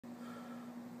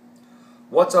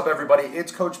What's up, everybody? It's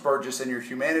Coach Burgess, and your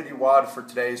HumanityWOD for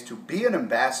today is to be an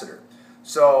ambassador.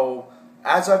 So,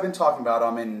 as I've been talking about,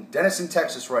 I'm in Denison,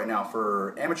 Texas right now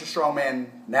for Amateur Strongman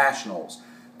Nationals,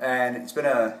 and it's been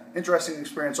an interesting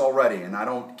experience already, and I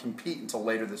don't compete until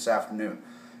later this afternoon.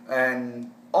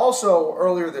 And also,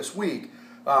 earlier this week,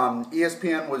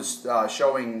 ESPN was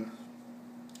showing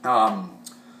the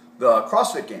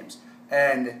CrossFit Games,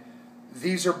 and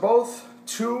these are both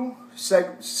two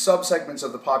sub-segments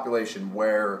of the population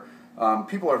where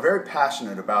people are very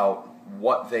passionate about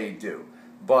what they do,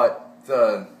 but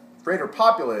the greater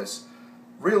populace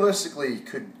realistically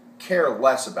could care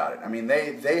less about it. I mean,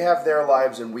 they have their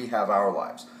lives and we have our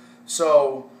lives.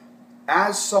 So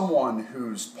as someone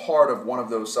who's part of one of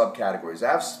those subcategories,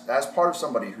 as part of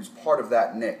somebody who's part of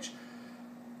that niche,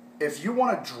 if you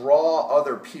want to draw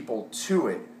other people to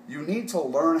it, you need to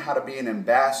learn how to be an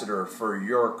ambassador for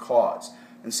your cause.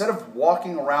 Instead of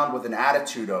walking around with an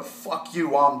attitude of, fuck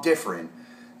you, I'm different,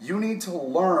 you need to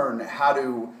learn how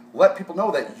to let people know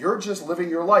that you're just living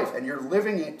your life and you're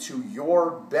living it to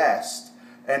your best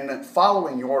and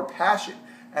following your passion.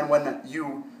 And when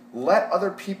you let other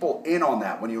people in on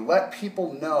that, when you let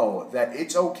people know that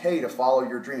it's okay to follow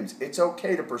your dreams, it's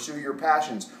okay to pursue your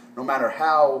passions, no matter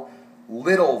how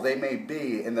little they may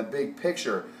be in the big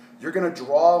picture, you're going to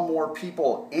draw more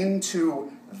people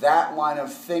into that line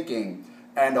of thinking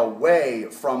and away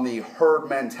from the herd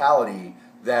mentality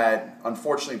that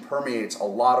unfortunately permeates a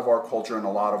lot of our culture and a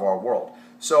lot of our world.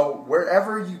 So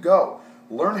wherever you go,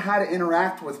 learn how to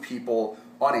interact with people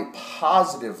on a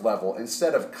positive level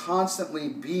instead of constantly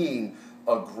being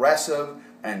aggressive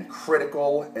and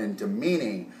critical and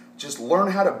demeaning. Just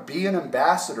learn how to be an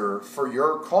ambassador for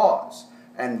your cause,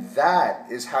 and that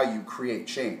is how you create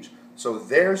change. So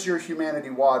there's your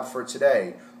HumanityWOD for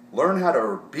today. Learn how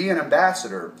to be an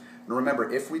ambassador. And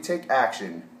remember, if we take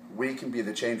action, we can be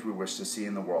the change we wish to see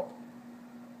in the world.